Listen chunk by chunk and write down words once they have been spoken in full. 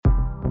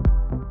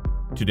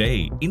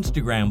Today,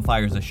 Instagram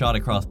fires a shot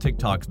across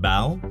TikTok's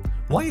bow.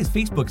 Why is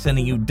Facebook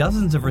sending you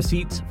dozens of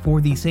receipts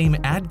for the same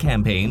ad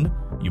campaign?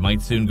 You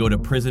might soon go to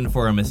prison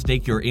for a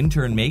mistake your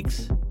intern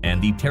makes.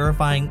 And the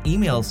terrifying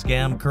email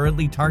scam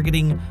currently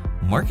targeting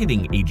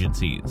marketing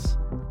agencies.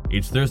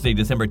 It's Thursday,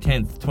 December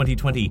 10th,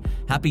 2020.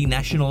 Happy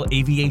National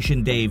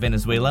Aviation Day,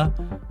 Venezuela.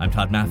 I'm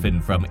Todd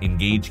Maffin from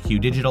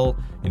EngageQ Digital,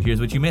 and here's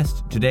what you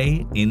missed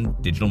today in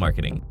digital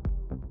marketing.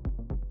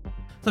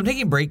 So I'm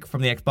taking a break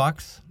from the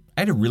Xbox.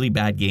 I had a really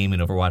bad game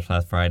in Overwatch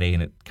last Friday,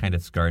 and it kind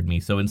of scarred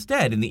me. So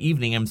instead, in the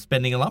evening, I'm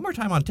spending a lot more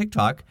time on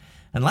TikTok.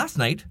 And last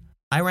night,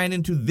 I ran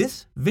into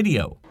this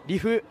video.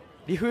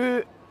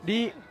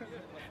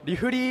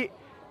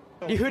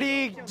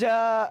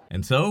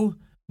 And so,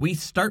 we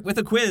start with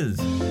a quiz.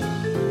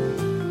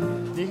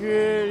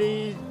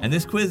 And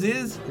this quiz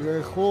is...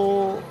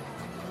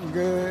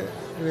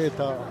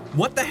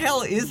 What the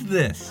hell is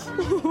this?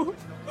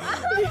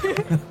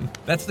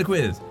 That's the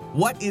quiz.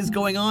 What is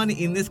going on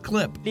in this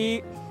clip?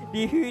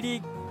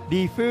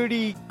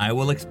 I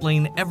will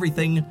explain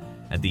everything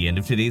at the end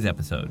of today's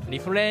episode.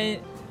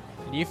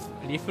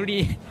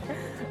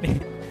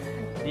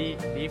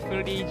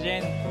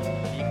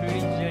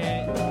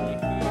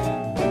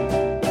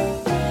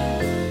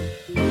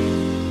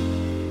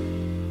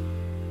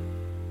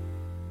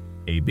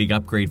 A big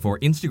upgrade for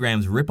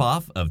Instagram's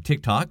ripoff of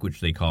TikTok,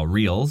 which they call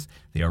Reels.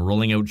 They are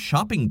rolling out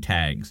shopping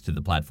tags to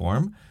the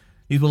platform.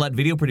 These will let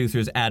video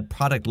producers add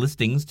product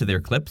listings to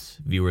their clips.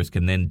 Viewers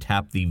can then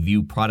tap the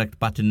View Product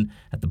button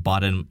at the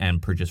bottom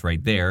and purchase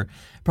right there.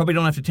 Probably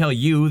don't have to tell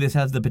you, this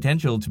has the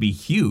potential to be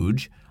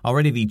huge.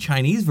 Already the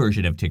Chinese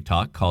version of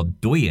TikTok, called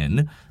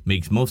Douyin,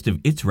 makes most of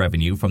its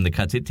revenue from the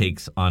cuts it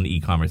takes on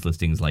e-commerce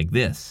listings like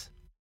this.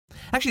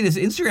 Actually, this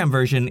Instagram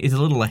version is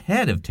a little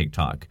ahead of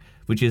TikTok,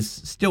 which is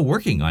still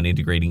working on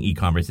integrating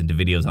e-commerce into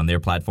videos on their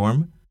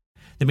platform.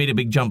 They made a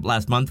big jump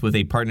last month with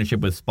a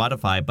partnership with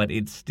Spotify, but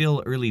it's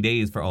still early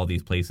days for all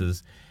these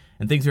places.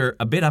 And things are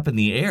a bit up in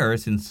the air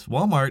since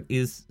Walmart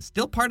is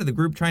still part of the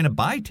group trying to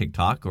buy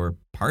TikTok, or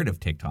part of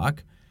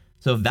TikTok.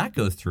 So if that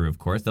goes through, of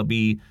course, there'll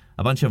be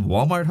a bunch of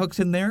Walmart hooks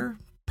in there.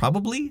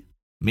 Probably.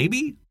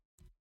 Maybe.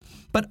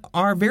 But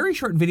are very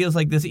short videos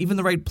like this even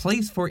the right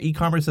place for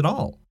e-commerce at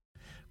all?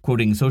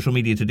 Quoting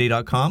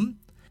socialmediatoday.com,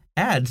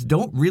 ads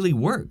don't really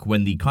work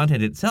when the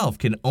content itself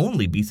can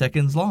only be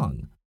seconds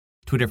long.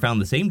 Twitter found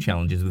the same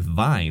challenges with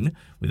Vine.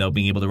 Without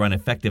being able to run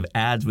effective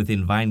ads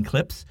within Vine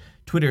clips,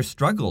 Twitter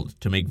struggled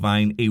to make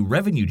Vine a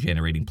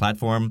revenue-generating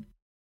platform,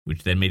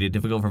 which then made it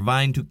difficult for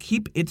Vine to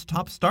keep its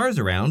top stars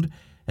around,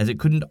 as it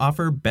couldn't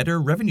offer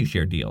better revenue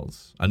share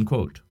deals,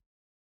 unquote.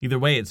 Either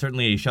way, it's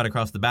certainly a shot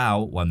across the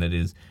bow, one that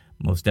is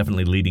most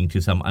definitely leading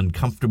to some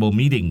uncomfortable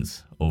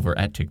meetings over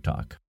at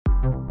TikTok.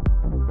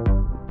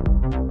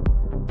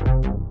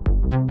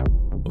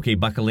 Okay,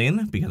 buckle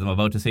in, because I'm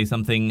about to say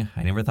something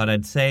I never thought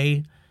I'd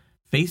say.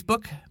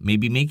 Facebook may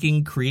be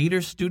making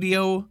Creator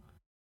Studio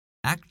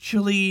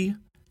actually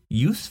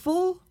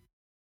useful?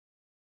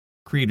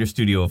 Creator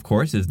Studio, of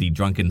course, is the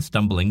drunken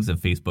stumblings of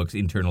Facebook's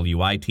internal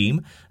UI team,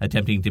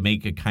 attempting to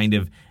make a kind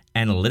of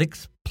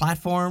analytics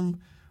platform,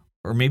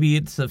 or maybe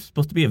it's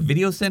supposed to be a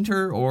video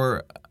center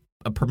or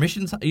a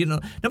permissions.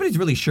 Nobody's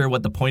really sure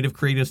what the point of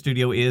Creator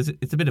Studio is.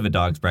 It's a bit of a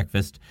dog's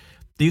breakfast.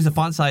 They use a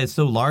font size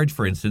so large,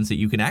 for instance, that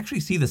you can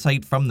actually see the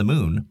site from the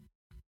moon.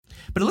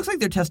 But it looks like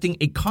they're testing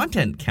a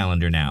content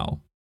calendar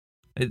now.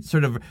 It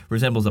sort of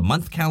resembles a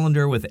month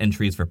calendar with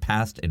entries for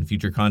past and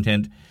future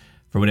content.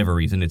 For whatever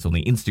reason, it's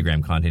only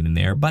Instagram content in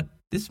there, but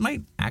this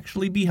might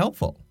actually be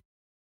helpful.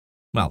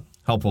 Well,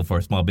 helpful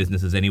for small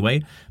businesses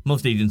anyway.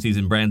 Most agencies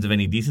and brands of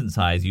any decent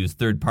size use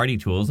third-party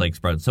tools like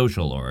Sprout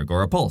Social or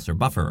Agorapulse or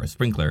Buffer or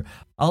Sprinkler,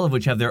 all of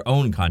which have their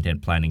own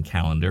content planning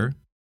calendar.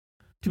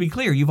 To be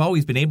clear, you've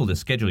always been able to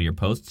schedule your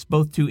posts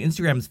both to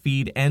Instagram's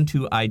feed and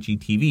to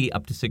IGTV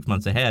up to 6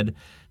 months ahead,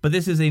 but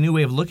this is a new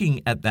way of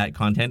looking at that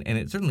content, and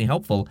it's certainly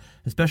helpful,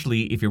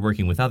 especially if you're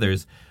working with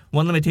others.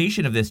 One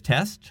limitation of this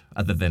test,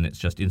 other than it's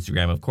just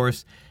Instagram, of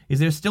course, is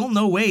there's still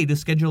no way to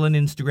schedule an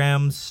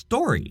Instagram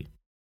story.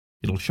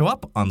 It'll show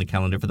up on the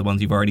calendar for the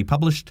ones you've already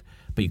published,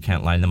 but you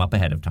can't line them up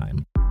ahead of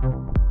time.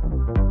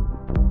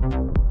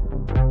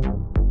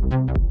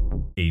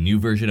 A new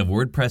version of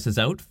WordPress is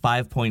out,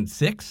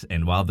 5.6,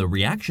 and while the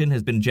reaction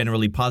has been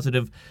generally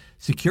positive,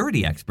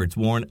 security experts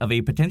warn of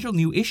a potential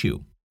new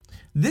issue.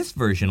 This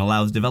version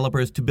allows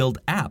developers to build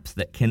apps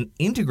that can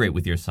integrate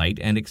with your site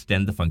and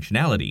extend the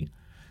functionality.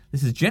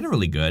 This is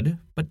generally good,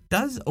 but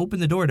does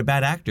open the door to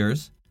bad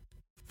actors.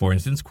 For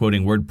instance,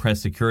 quoting WordPress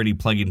security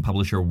plugin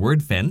publisher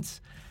WordFence,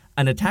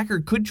 an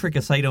attacker could trick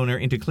a site owner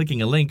into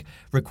clicking a link,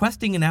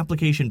 requesting an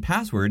application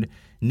password,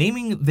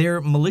 naming their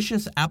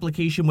malicious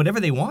application whatever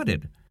they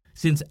wanted.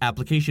 Since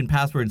application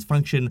passwords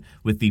function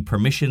with the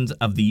permissions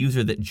of the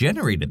user that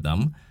generated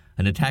them,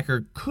 an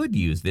attacker could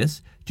use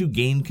this to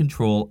gain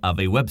control of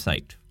a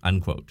website,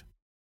 unquote.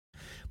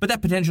 But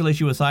that potential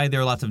issue aside,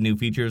 there are lots of new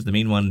features, the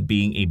main one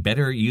being a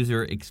better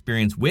user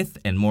experience with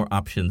and more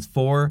options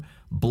for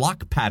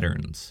block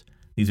patterns.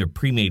 These are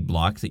pre-made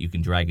blocks that you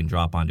can drag and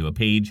drop onto a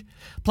page.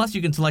 Plus,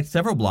 you can select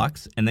several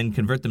blocks and then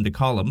convert them to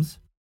columns.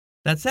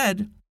 That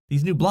said,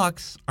 these new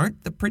blocks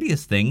aren't the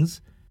prettiest things.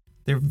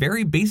 They're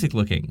very basic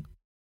looking.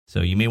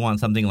 So you may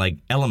want something like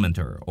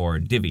Elementor or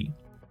Divi.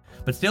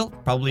 But still,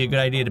 probably a good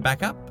idea to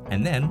back up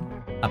and then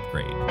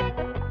upgrade.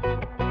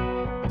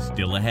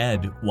 Still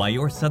ahead, why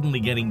you're suddenly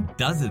getting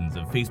dozens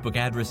of Facebook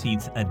ad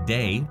receipts a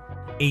day.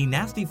 A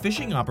nasty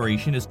phishing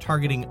operation is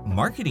targeting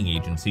marketing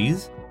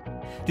agencies.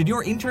 Did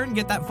your intern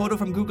get that photo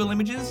from Google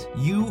Images?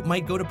 You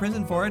might go to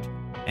prison for it.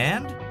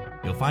 And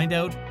you'll find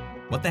out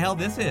what the hell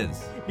this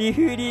is.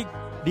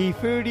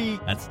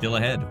 That's still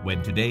ahead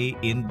when Today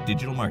in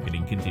Digital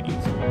Marketing continues.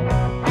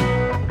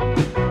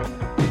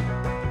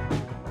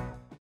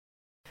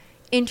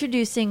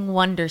 Introducing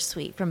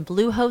Wondersuite from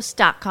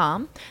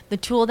Bluehost.com, the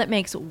tool that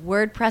makes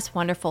WordPress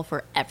wonderful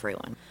for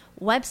everyone.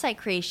 Website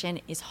creation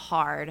is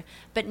hard,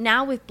 but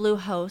now with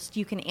Bluehost,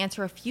 you can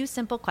answer a few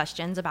simple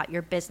questions about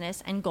your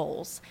business and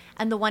goals,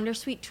 and the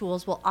Wondersuite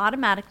tools will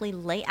automatically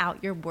lay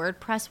out your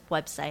WordPress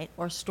website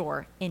or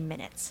store in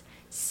minutes.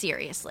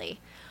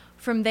 Seriously.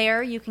 From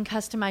there, you can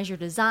customize your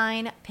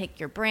design, pick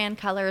your brand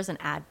colors, and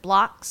add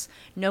blocks.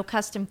 No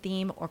custom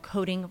theme or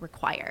coding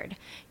required.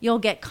 You'll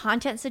get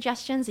content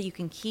suggestions that you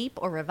can keep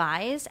or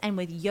revise, and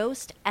with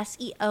Yoast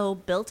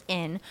SEO built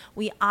in,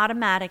 we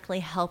automatically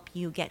help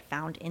you get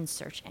found in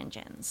search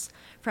engines.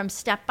 From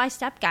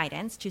step-by-step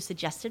guidance to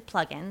suggested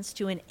plugins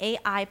to an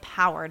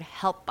AI-powered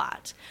help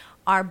bot,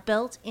 our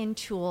built-in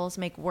tools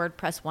make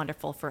WordPress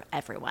wonderful for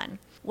everyone.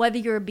 Whether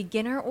you're a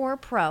beginner or a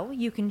pro,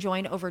 you can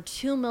join over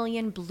 2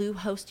 million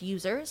Bluehost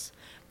users.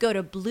 Go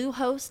to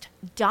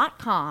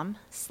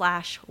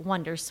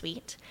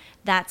bluehost.com/wondersuite.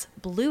 That's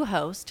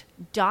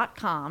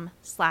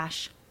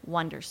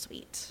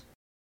bluehost.com/wondersuite.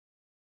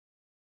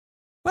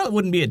 Well, it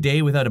wouldn't be a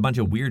day without a bunch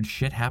of weird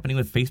shit happening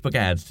with Facebook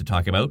ads to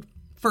talk about.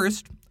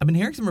 First, I've been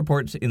hearing some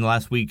reports in the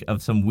last week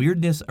of some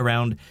weirdness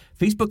around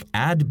Facebook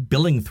ad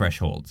billing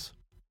thresholds.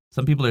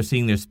 Some people are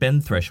seeing their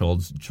spend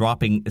thresholds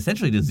dropping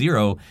essentially to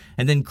zero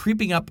and then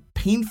creeping up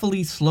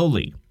painfully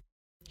slowly.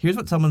 Here's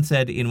what someone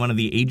said in one of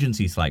the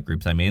agency Slack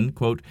groups I'm in,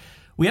 quote,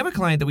 "We have a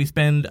client that we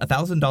spend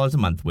 $1,000 a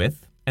month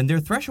with, and their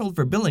threshold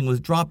for billing was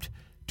dropped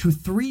to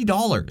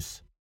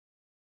 $3.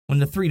 When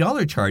the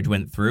 $3 charge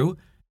went through,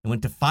 it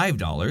went to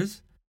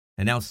 $5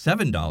 and now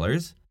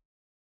 $7.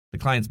 The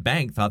client's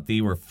bank thought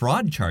they were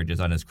fraud charges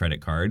on his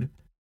credit card.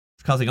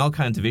 It's causing all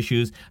kinds of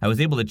issues. I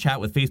was able to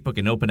chat with Facebook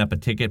and open up a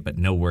ticket, but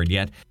no word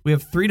yet. We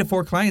have 3 to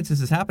 4 clients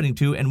this is happening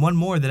to, and one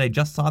more that I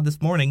just saw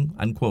this morning,"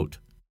 unquote.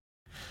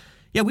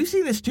 Yeah, we've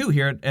seen this too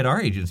here at our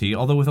agency,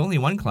 although with only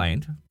one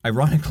client.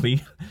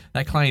 Ironically,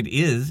 that client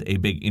is a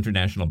big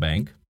international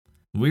bank.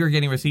 We were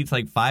getting receipts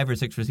like 5 or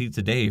 6 receipts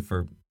a day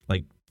for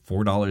like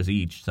 $4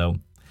 each, so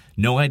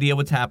no idea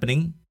what's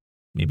happening.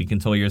 Maybe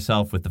console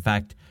yourself with the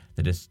fact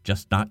that it's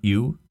just not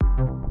you.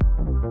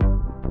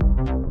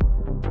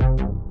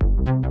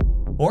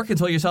 Or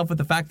console yourself with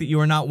the fact that you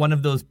are not one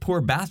of those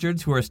poor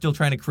bastards who are still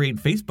trying to create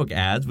Facebook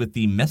ads with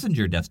the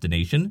Messenger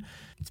destination.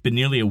 It's been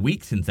nearly a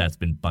week since that's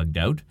been bugged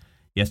out.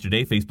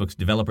 Yesterday, Facebook's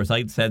developer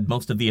site said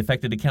most of the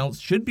affected accounts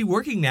should be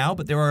working now,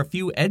 but there are a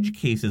few edge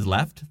cases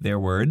left, their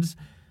words.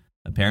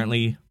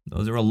 Apparently,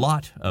 those are a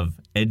lot of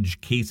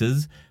edge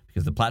cases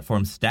because the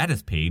platform's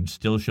status page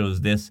still shows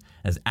this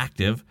as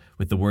active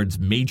with the words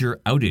major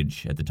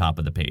outage at the top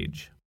of the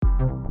page.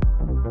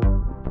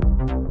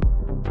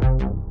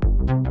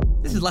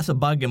 This is less a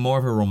bug and more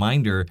of a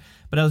reminder,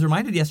 but I was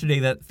reminded yesterday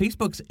that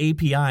Facebook's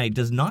API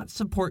does not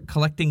support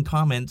collecting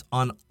comments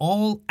on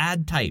all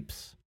ad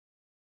types.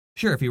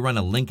 Sure, if you run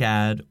a link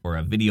ad or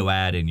a video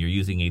ad and you're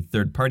using a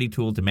third-party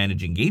tool to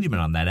manage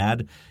engagement on that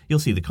ad, you'll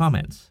see the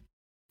comments.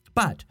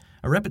 But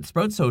a rep at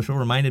Sprout Social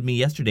reminded me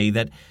yesterday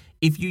that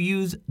if you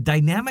use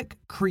dynamic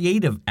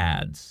creative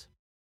ads,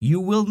 you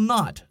will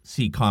not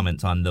see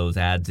comments on those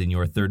ads in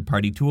your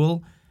third-party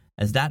tool,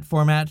 as that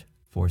format,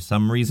 for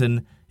some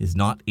reason, is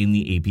not in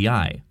the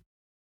API.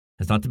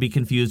 It's not to be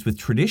confused with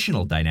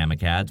traditional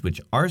dynamic ads,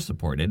 which are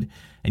supported.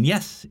 And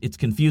yes, it's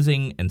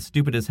confusing and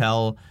stupid as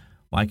hell.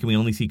 Why can we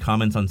only see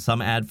comments on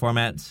some ad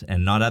formats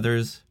and not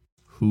others?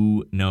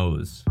 Who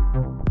knows?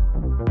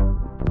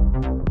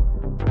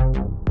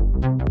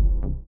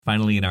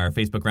 Finally, in our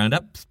Facebook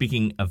Roundup,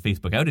 speaking of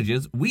Facebook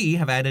outages, we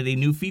have added a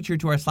new feature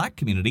to our Slack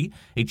community,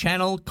 a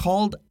channel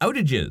called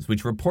Outages,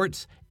 which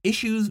reports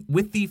issues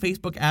with the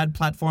Facebook ad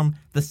platform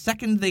the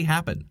second they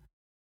happen.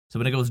 So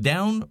when it goes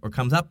down or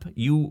comes up,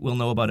 you will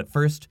know about it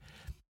first.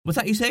 What's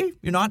that you say?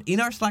 You're not in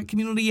our Slack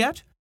community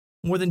yet?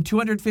 More than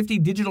 250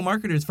 digital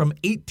marketers from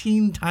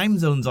 18 time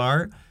zones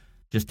are.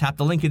 Just tap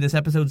the link in this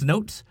episode's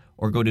notes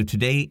or go to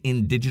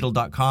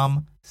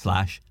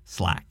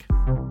todayindigital.com/Slack.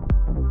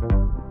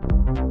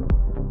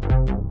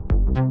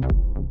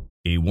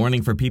 A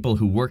warning for people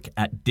who work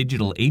at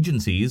digital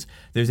agencies.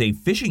 There's a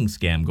phishing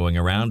scam going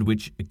around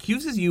which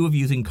accuses you of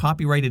using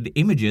copyrighted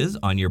images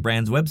on your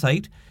brand's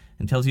website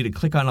and tells you to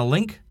click on a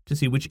link to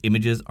see which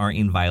images are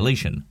in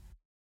violation.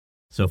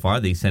 So far,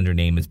 the sender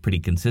name is pretty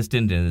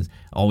consistent and is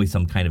always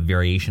some kind of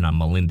variation on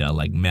Melinda,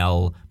 like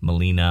Mel,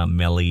 Melina,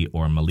 Melly,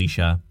 or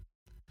Melisha.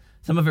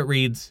 Some of it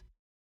reads,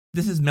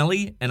 "This is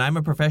Melly, and I'm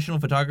a professional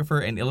photographer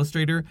and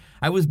illustrator.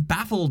 I was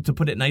baffled, to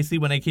put it nicely,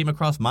 when I came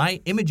across my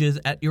images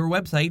at your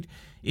website.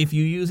 If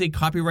you use a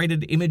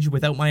copyrighted image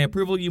without my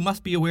approval, you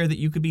must be aware that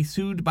you could be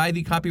sued by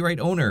the copyright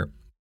owner."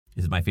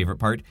 This is my favorite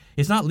part.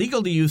 "It's not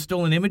legal to use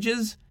stolen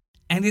images,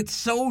 and it's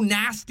so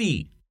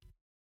nasty.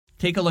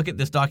 Take a look at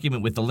this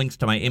document with the links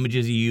to my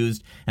images you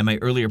used and my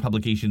earlier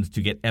publications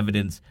to get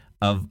evidence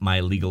of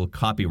my legal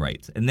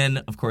copyrights." And then,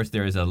 of course,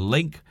 there is a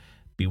link.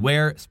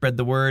 Beware, spread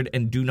the word,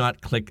 and do not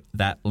click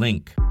that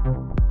link.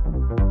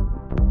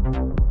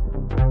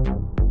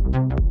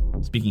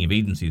 Speaking of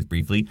agencies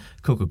briefly,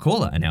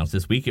 Coca-Cola announced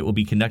this week it will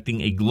be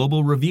conducting a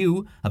global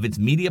review of its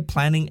media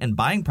planning and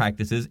buying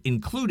practices,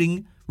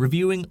 including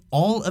reviewing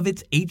all of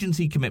its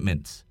agency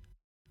commitments.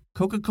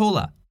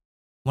 Coca-Cola,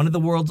 one of the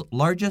world's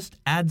largest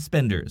ad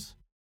spenders.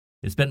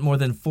 It spent more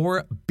than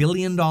 $4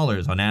 billion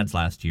on ads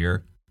last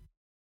year.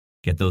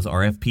 Get those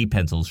RFP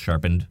pencils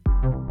sharpened.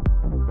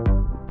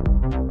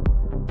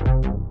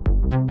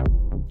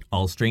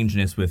 All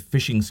strangeness with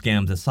phishing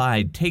scams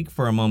aside, take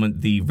for a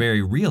moment the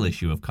very real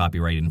issue of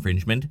copyright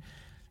infringement.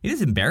 It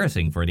is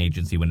embarrassing for an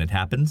agency when it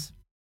happens.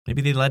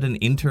 Maybe they let an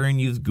intern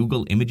use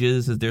Google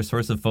Images as their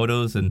source of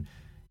photos and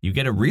you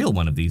get a real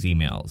one of these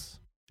emails.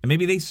 And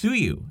maybe they sue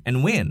you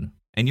and win,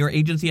 and your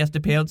agency has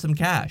to pay out some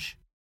cash.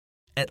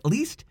 At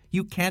least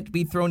you can't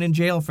be thrown in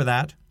jail for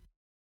that.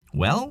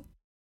 Well,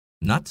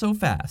 not so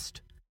fast.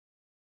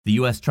 The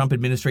U.S. Trump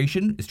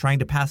administration is trying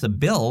to pass a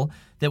bill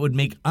that would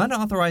make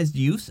unauthorized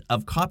use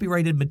of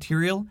copyrighted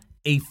material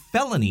a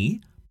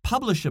felony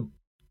punishable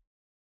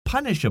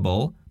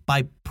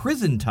by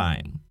prison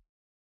time.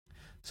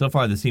 So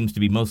far, this seems to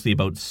be mostly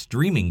about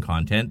streaming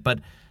content, but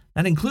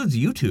that includes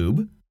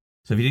YouTube.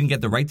 So if you didn't get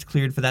the rights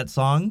cleared for that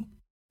song,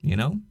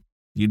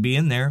 you'd be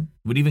in there.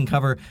 Would even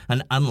cover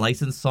an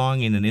unlicensed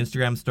song in an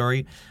Instagram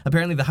story.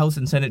 Apparently, the House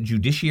and Senate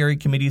Judiciary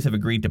Committees have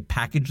agreed to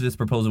package this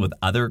proposal with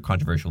other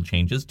controversial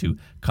changes to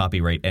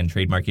copyright and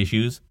trademark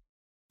issues.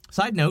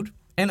 Side note,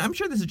 and I'm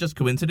sure this is just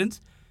coincidence,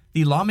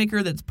 the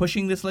lawmaker that's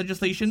pushing this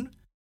legislation,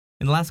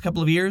 in the last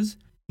couple of years,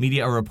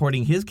 media are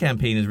reporting his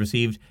campaign has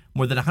received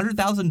more than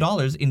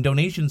 $100,000 in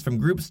donations from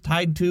groups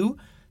tied to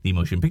the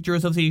Motion Picture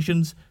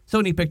Associations,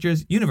 Sony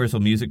Pictures,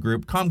 Universal Music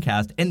Group,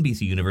 Comcast,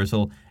 NBC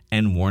Universal,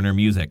 and Warner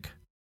Music.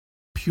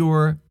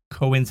 Pure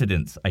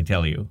coincidence, I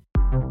tell you.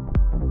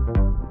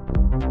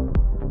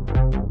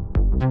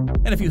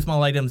 And a few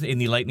small items in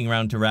the lightning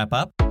round to wrap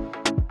up.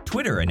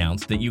 Twitter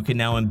announced that you can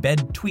now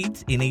embed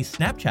tweets in a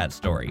Snapchat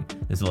story.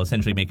 This will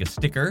essentially make a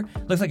sticker.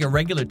 Looks like a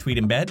regular tweet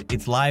embed.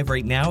 It's live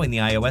right now in the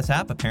iOS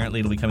app. Apparently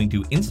it'll be coming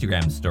to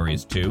Instagram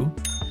stories too.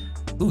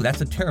 Ooh,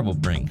 that's a terrible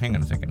ring. Hang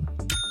on a second.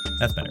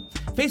 That's better.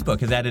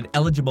 Facebook has added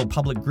eligible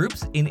public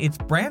groups in its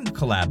Brand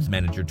Collabs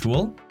Manager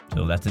tool.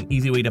 So that's an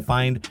easy way to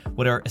find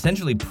what are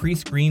essentially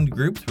pre-screened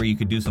groups where you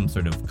could do some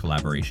sort of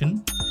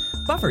collaboration.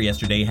 Buffer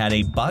yesterday had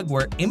a bug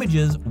where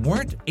images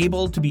weren't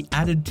able to be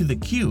added to the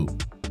queue.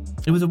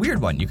 It was a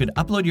weird one. You could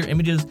upload your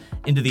images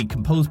into the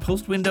Compose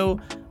Post window,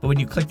 but when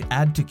you clicked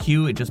Add to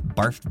Queue, it just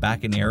barfed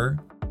back an error.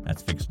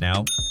 That's fixed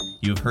now.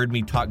 You've heard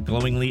me talk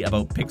glowingly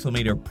about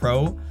Pixelmator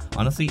Pro.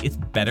 Honestly, it's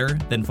better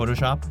than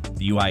Photoshop.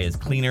 The UI is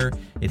cleaner.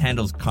 It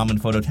handles common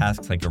photo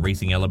tasks like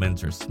erasing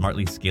elements or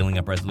smartly scaling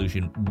up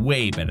resolution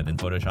way better than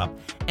Photoshop.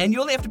 And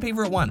you only have to pay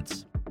for it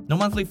once. No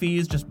monthly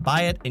fees, just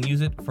buy it and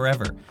use it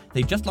forever.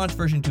 They just launched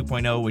version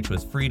 2.0, which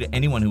was free to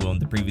anyone who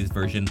owned the previous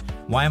version.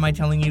 Why am I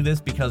telling you this?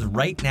 Because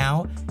right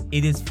now,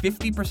 it is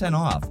 50%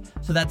 off.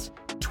 So that's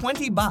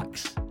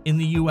 $20 in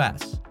the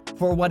US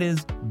for what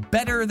is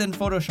better than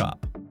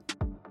Photoshop.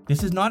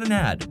 This is not an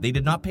ad. They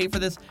did not pay for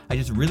this. I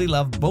just really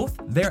love both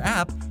their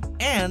app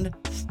and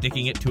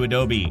sticking it to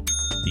Adobe.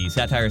 The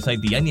satire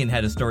site The Onion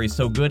had a story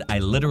so good, I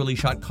literally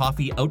shot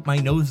coffee out my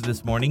nose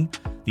this morning.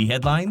 The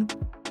headline,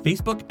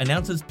 Facebook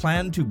announces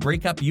plan to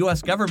break up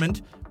US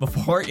government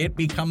before it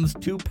becomes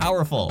too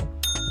powerful.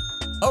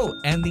 Oh,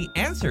 and the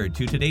answer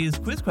to today's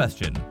quiz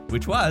question,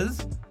 which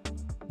was,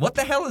 what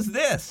the hell is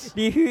this?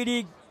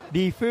 This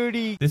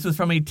was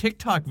from a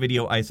TikTok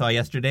video I saw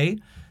yesterday.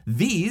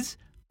 These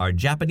are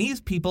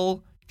Japanese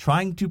people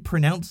trying to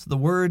pronounce the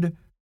word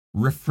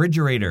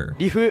refrigerator.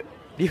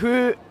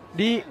 Refrigerator.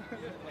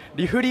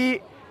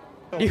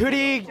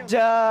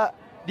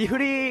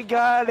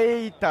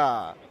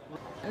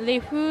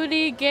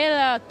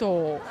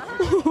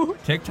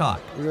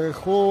 TikTok.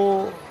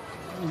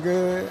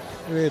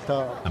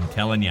 I'm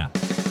telling ya.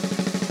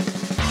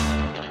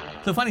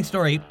 So, funny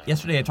story.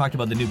 Yesterday I talked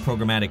about the new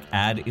programmatic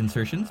ad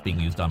insertions being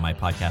used on my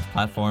podcast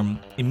platform.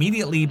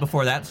 Immediately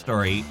before that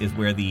story is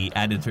where the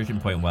ad insertion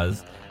point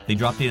was. They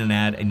dropped in an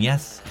ad, and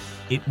yes,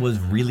 it was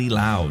really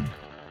loud.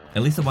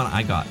 At least the one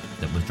I got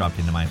that was dropped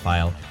into my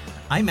file.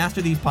 I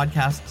master these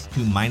podcasts to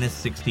minus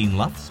 16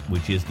 LUFS,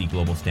 which is the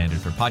global standard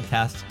for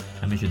podcasts.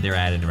 I measured their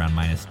ad at around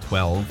minus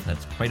 12.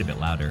 That's quite a bit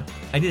louder.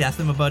 I did ask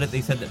them about it.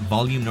 They said that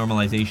volume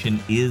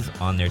normalization is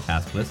on their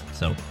task list,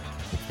 so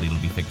hopefully it'll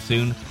be fixed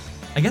soon.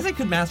 I guess I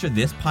could master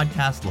this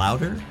podcast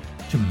louder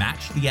to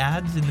match the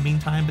ads in the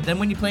meantime, but then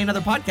when you play another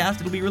podcast,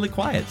 it'll be really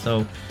quiet.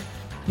 So,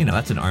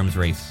 that's an arms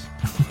race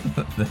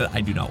that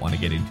I do not want to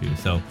get into.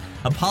 So,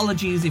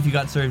 apologies if you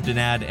got served an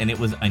ad and it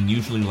was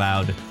unusually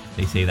loud.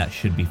 They say that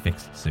should be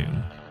fixed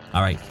soon.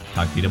 All right,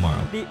 talk to you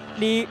tomorrow.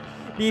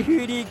 リ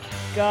フリ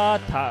ガ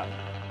ータ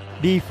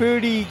リフ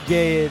リ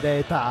ゲ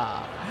レー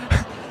タ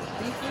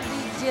リフ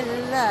リジ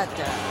ェラータ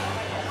リ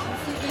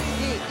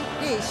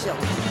フリレーショ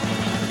ン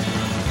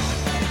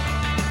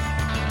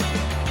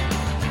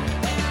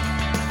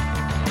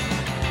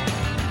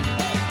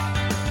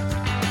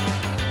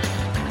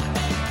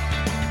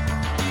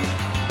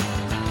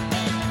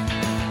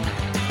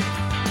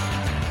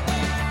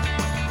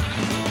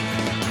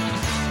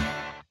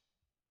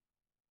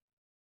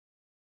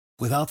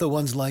Without the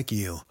ones like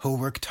you, who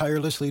work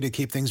tirelessly to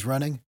keep things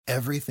running,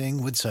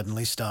 everything would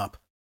suddenly stop.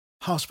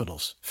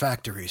 Hospitals,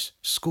 factories,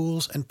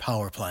 schools, and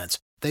power plants,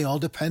 they all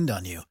depend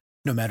on you.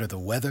 No matter the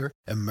weather,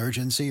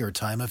 emergency, or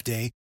time of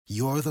day,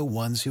 you're the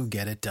ones who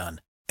get it done.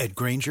 At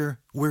Grainger,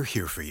 we're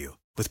here for you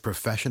with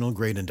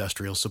professional-grade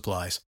industrial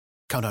supplies.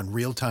 Count on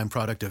real-time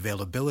product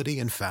availability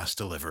and fast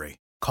delivery.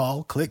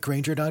 Call, click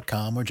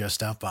Grainger.com, or just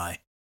stop by.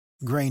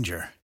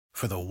 Grainger,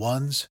 for the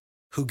ones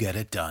who get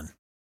it done.